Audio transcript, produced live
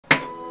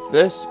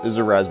This is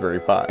a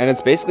Raspberry Pi, and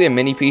it's basically a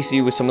mini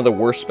PC with some of the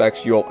worst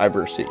specs you'll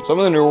ever see. Some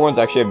of the newer ones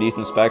actually have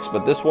decent specs,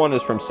 but this one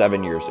is from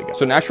 7 years ago.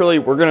 So naturally,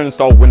 we're going to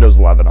install Windows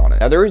 11 on it.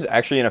 Now, there is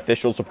actually an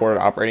official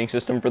supported operating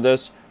system for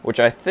this, which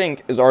I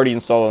think is already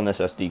installed on this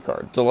SD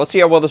card. So let's see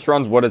how well this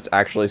runs, what it's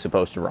actually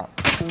supposed to run.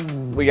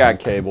 We got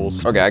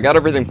cables. Okay, I got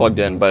everything plugged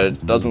in, but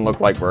it doesn't look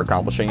like we're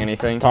accomplishing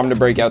anything. Time to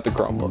break out the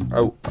Chromebook.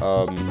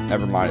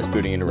 Never mind, it's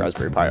booting into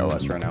Raspberry Pi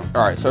OS right now.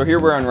 All right, so here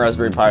we're on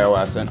Raspberry Pi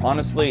OS, and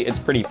honestly, it's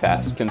pretty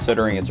fast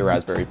considering it's a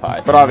Raspberry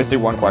Pi. But obviously,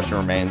 one question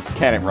remains,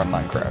 can it run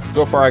Minecraft?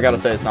 So far, I gotta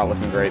say it's not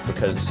looking great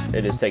because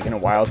it is taking a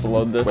while to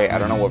load this. Wait, I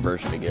don't know what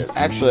version to get.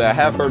 Actually, I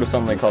have heard of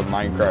something called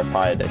Minecraft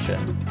Pi Edition.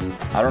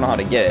 I don't know how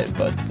to get it,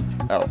 but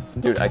oh,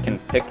 dude, I can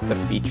pick the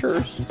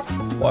features?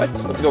 What?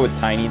 Let's go with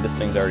tiny. This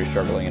thing's already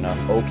struggling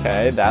enough.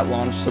 Okay, that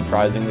launched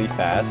surprisingly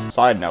fast.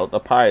 Side note, the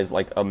Pi is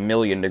like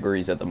 1,000,000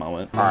 degrees at the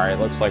moment. All right,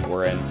 looks like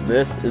we're in.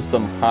 This is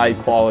some high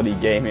quality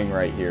gaming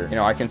right here. You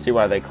know, I can see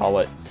why they call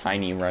it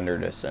tiny render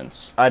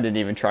distance. I didn't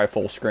even try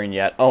full screen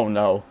yet. Oh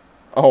no.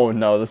 Oh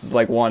no, this is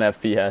like 1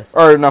 FPS.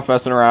 All right, enough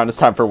messing around. It's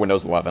time for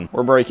Windows 11.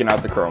 We're breaking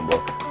out the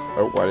Chromebook.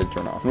 Oh, why did it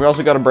turn off? And we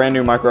also got a brand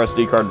new micro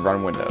SD card to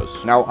run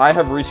Windows. Now, I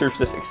have researched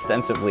this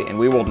extensively, and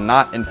we will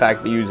not, in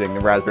fact, be using the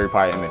Raspberry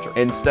Pi imager.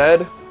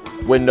 Instead,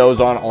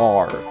 Windows on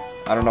R.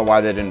 I don't know why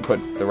they didn't put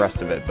the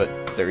rest of it, but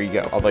there you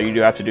go. Although you do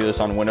have to do this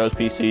on Windows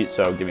PC,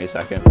 so give me a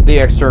second. The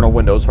external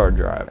Windows hard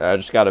drive. I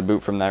just got to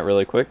boot from that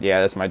really quick.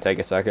 Yeah, this might take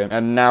a second.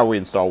 And now we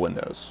install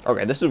Windows.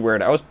 Okay, this is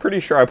weird. I was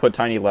pretty sure I put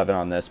Tiny 11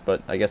 on this,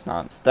 but I guess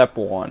not. Step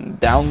 1,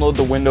 download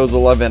the Windows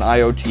 11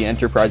 IoT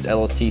Enterprise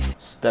LST.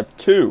 Step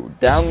 2,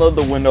 download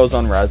the Windows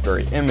on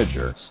Raspberry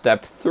Imager.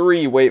 Step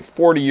 3, wait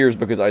 40 years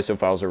because ISO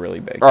files are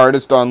really big. All right,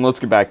 it's done. Let's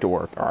get back to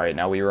work. All right,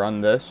 now we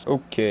run this.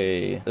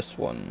 Okay, this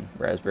one,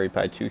 Raspberry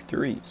Pi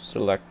 2.3.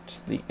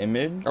 Select the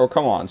image. Oh,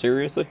 come on,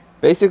 seriously?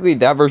 Basically,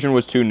 that version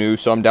was too new,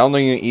 so I'm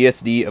downloading an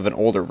ESD of an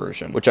older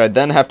version, which I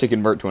then have to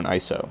convert to an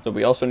ISO. So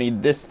we also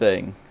need this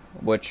thing,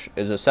 which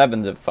is a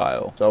 7-zip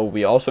file. So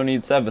we also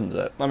need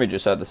 7-zip. Let me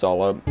just set this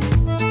all up.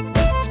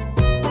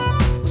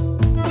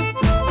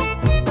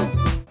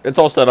 It's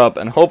all set up,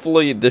 and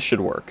hopefully this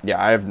should work.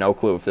 Yeah, I have no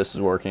clue if this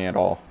is working at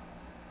all.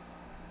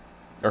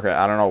 Okay,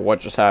 I don't know what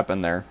just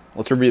happened there.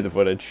 Let's review the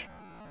footage.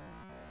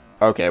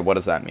 Okay, what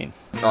does that mean?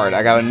 All right,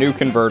 I got a new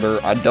converter.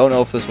 I don't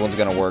know if this one's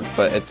gonna work,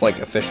 but it's like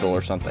official or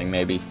something,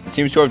 maybe. It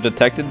seems to have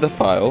detected the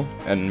file,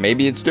 and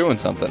maybe it's doing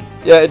something.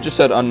 Yeah, it just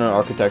said unknown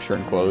architecture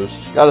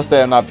enclosed. Gotta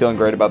say, I'm not feeling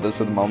great about this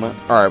at the moment.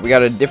 All right, we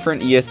got a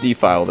different ESD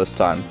file this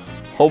time.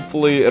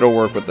 Hopefully, it'll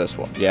work with this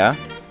one. Yeah?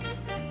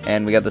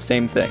 And we got the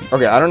same thing.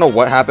 Okay, I don't know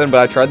what happened, but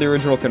I tried the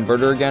original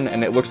converter again,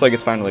 and it looks like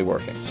it's finally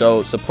working.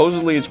 So,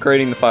 supposedly it's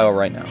creating the file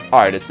right now. All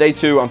right, it's day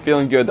 2. I'm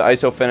feeling good. The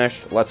ISO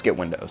finished. Let's get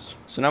Windows.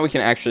 So now we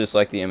can actually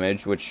select the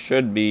image, which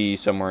should be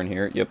somewhere in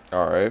here. Yep.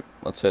 All right,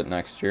 let's hit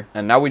next here.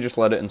 And now we just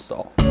let it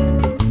install.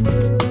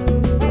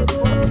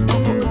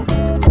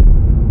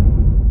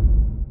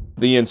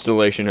 The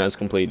installation has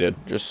completed.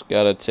 Just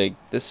gotta take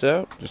this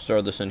out. Just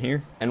throw this in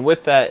here. And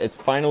with that, it's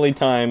finally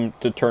time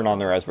to turn on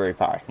the Raspberry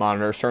Pi.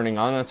 Monitor's turning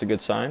on, that's a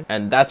good sign.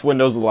 And that's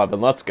Windows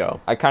 11, let's go.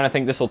 I kind of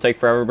think this will take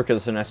forever because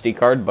it's an SD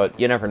card, but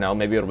you never know,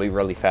 maybe it'll be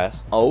really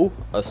fast. Oh,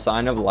 a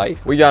sign of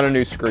life. We got a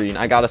new screen.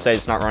 I gotta say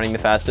it's not running the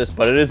fastest,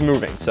 but it is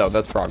moving, so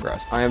that's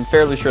progress. I am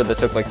fairly sure that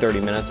took like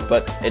 30 minutes,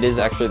 but it is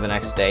actually the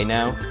next day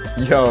now.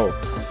 Yo,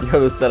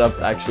 the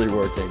setup's actually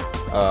working.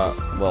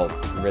 Well,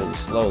 really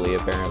slowly,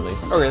 apparently.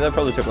 Okay, that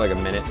probably took like a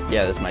minute.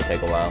 Yeah, this might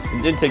take a while.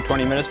 It did take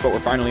 20 minutes, but we're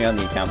finally on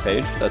the account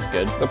page. That's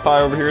good. The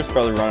Pi over here is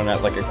probably running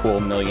at like a cool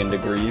 1,000,000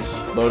 degrees.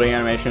 Loading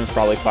animation is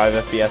probably 5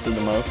 FPS at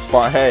the most.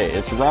 But hey,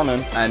 it's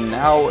running, and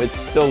now it's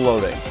still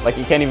loading. Like,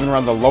 you can't even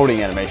run the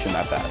loading animation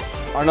that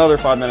fast. Another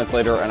 5 minutes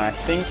later, and I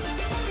think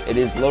it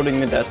is loading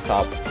the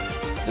desktop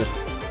just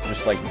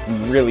like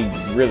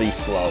really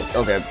slow.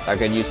 Okay, I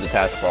can use the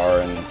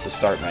taskbar and the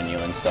start menu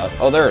and stuff.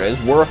 Oh, there it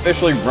is. We're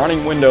officially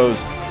running Windows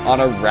on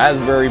a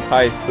Raspberry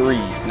Pi 3.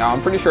 Now,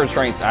 I'm pretty sure it's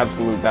trying its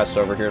absolute best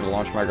over here to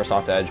launch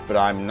Microsoft Edge, but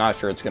I'm not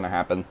sure it's gonna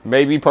happen.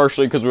 Maybe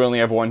partially because we only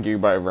have 1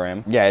 GB of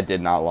RAM. Yeah, it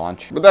did not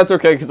launch. But that's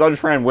okay, because I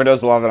just ran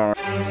Windows 11 on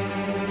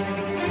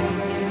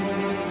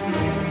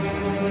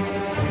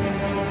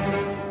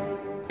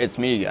It's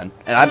me again.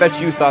 And I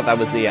bet you thought that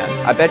was the end.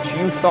 I bet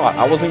you thought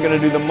I wasn't gonna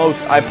do the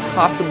most I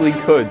possibly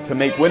could to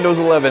make Windows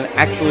 11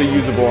 actually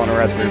usable on a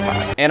Raspberry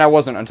Pi. And I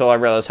wasn't until I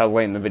realized how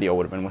lame the video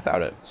would have been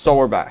without it. So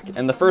we're back.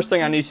 And the first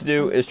thing I need to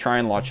do is try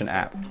and launch an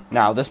app.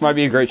 Now, this might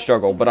be a great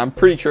struggle, but I'm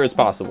pretty sure it's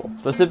possible.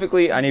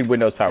 Specifically, I need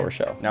Windows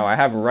PowerShell. Now, I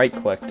have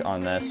right-clicked on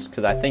this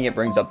because I think it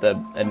brings up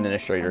the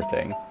administrator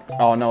thing.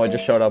 Oh no, it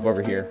just showed up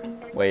over here.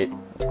 Wait,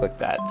 let's click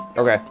that.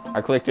 Okay,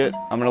 I clicked it.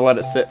 I'm gonna let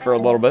it sit for a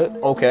little bit.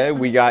 Okay,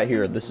 we got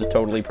here. This is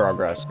totally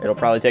progress. It'll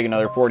probably take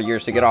another 40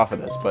 years to get off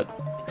of this, but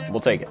we'll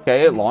take it.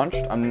 Okay, it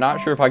launched. I'm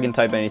not sure if I can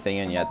type anything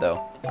in yet, though.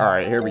 All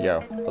right, here we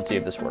go. Let's see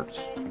if this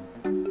works.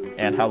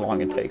 And how long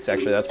it takes.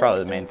 Actually, that's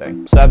probably the main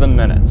thing. 7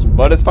 minutes,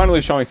 but it's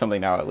finally showing something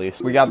now at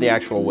least. We got the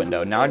actual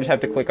window. Now I just have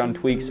to click on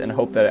tweaks and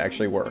hope that it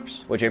actually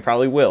works, which it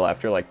probably will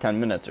after like 10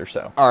 minutes or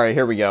so. All right,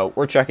 here we go.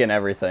 We're checking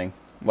everything.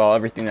 well,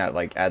 everything that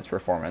like adds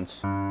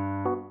performance.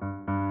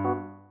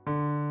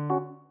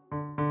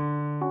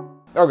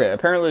 Okay,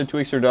 apparently the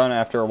tweaks are done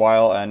after a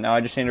while, and now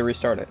I just need to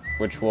restart it,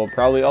 which will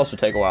probably also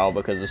take a while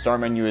because the start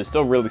menu is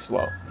still really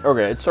slow.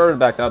 Okay, it started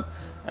back up,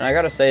 and I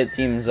gotta say it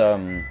seems, I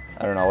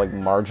don't know, like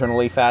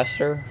marginally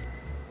faster.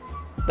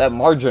 That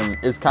margin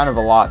is kind of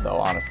a lot though,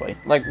 honestly.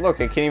 Like, look,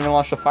 it can't even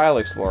launch the File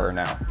Explorer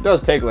now. It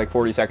does take like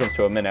 40 seconds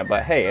to a minute,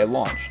 but hey, it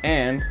launched.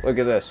 And look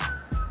at this.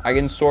 I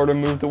can sort of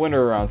move the window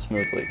around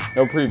smoothly.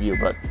 No preview,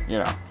 but you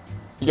know,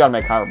 you gotta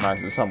make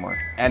compromises somewhere.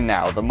 And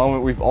now, the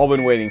moment we've all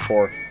been waiting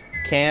for.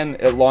 Can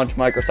it launch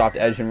Microsoft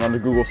Edge and run the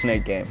Google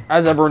Snake game?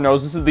 As everyone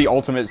knows, this is the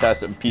ultimate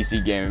test of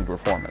PC gaming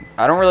performance.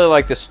 I don't really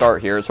like this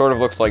start here. It sort of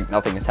looks like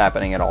nothing is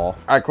happening at all.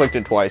 I clicked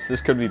it twice.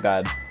 This could be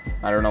bad.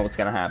 I don't know what's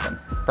gonna happen.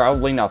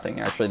 Probably nothing.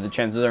 Actually, the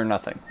chances are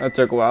nothing. That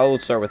took a while.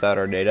 Let's start without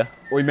our data.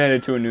 We made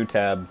it to a new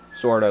tab.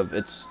 Sort of.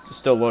 It's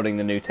still loading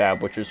the new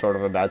tab, which is sort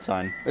of a bad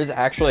sign. This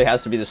actually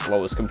has to be the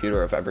slowest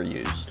computer I've ever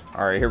used.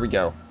 All right, here we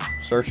go.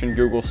 Search in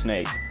Google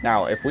Snake.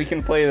 Now, if we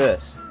can play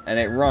this and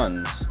it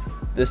runs,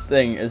 this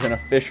thing is an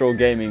official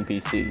gaming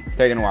PC.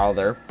 Taking a while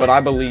there, but I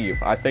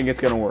think it's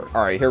gonna work.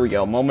 All right, here we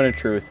go. Moment of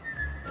truth.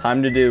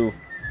 Time to do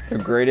the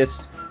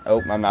greatest.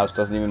 Oh, my mouse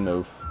doesn't even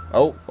move.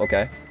 Oh,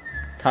 okay.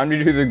 Time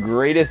to do the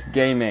greatest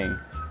gaming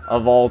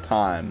of all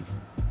time.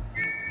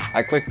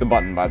 I clicked the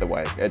button, by the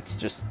way. It's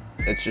just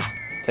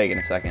taking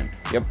a second.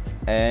 Yep,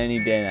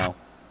 any day now.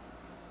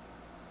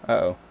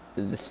 Uh-oh.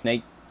 Did the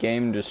Snake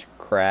game just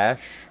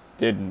crash?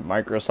 Did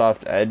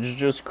Microsoft Edge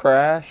just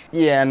crash?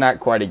 Yeah, not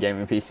quite a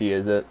gaming PC,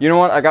 is it? You know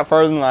what? I got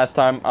farther than last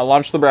time. I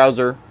launched the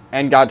browser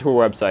and got to a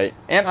website.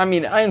 And I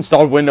mean, I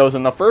installed Windows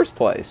in the first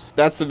place.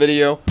 That's the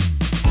video.